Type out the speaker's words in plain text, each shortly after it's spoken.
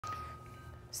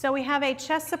So we have a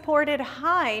chest-supported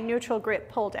high neutral grip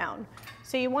pull down.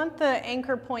 So you want the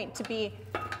anchor point to be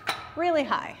really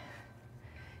high.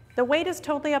 The weight is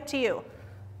totally up to you.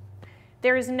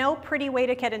 There is no pretty way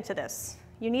to get into this.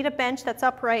 You need a bench that's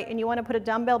upright, and you want to put a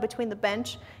dumbbell between the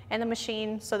bench and the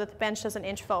machine so that the bench doesn't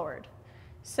inch forward.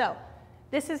 So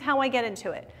this is how I get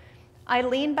into it. I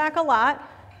lean back a lot,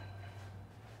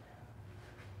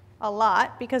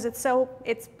 because it's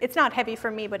not heavy for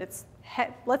me, but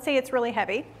let's say it's really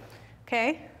heavy,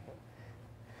 okay?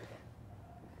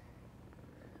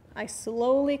 I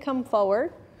slowly come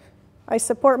forward. I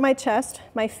support my chest,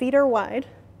 my feet are wide.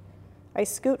 I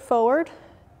scoot forward,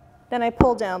 then I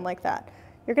pull down like that.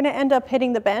 You're going to end up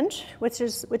hitting the bench, which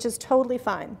is totally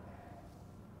fine.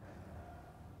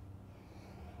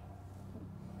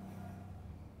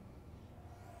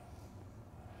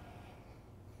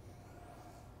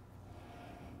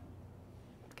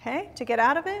 Okay, to get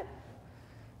out of it,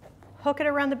 hook it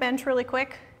around the bench really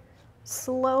quick,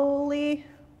 slowly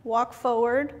walk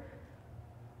forward,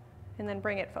 and then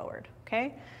bring it forward,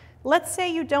 okay? Let's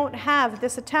say you don't have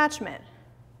this attachment.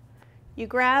 You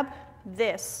grab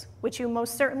this, which you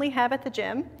most certainly have at the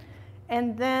gym,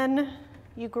 and then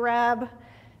you grab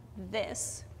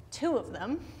this, 2 of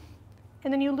them,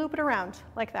 and then you loop it around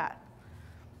like that.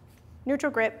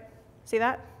 Neutral grip, see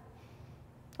that?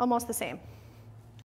 Almost the same.